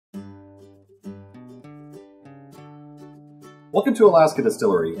Welcome to Alaska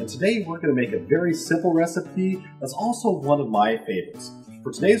Distillery, and today we're going to make a very simple recipe that's also one of my favorites.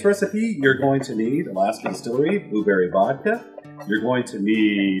 For today's recipe, you're going to need Alaska Distillery Blueberry Vodka. You're going to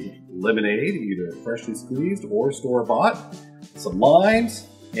need lemonade, either freshly squeezed or store-bought, some limes,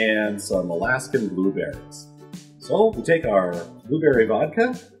 and some Alaskan blueberries. So we take our blueberry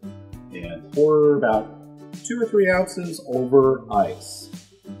vodka and pour about 2 or 3 ounces over ice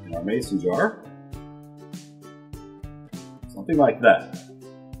in our mason jar. Something like that.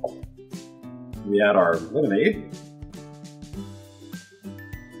 We add our lemonade.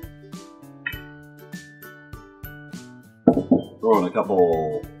 Throw in a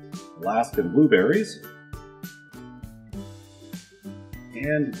couple Alaskan blueberries.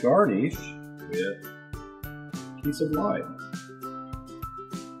 And garnish with a piece of lime.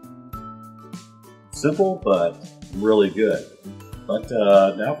 Simple, but really good. But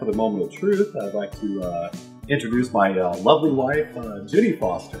now for the moment of truth, I'd like to introduce my lovely wife, Toby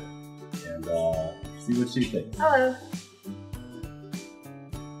Foster, and see what she thinks. Hello.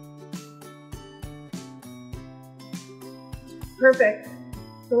 Perfect.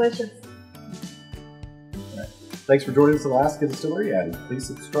 Delicious. Right. Thanks for joining us at Alaska Distillery, and please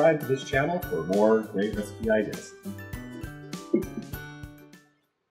subscribe to this channel for more great recipe ideas.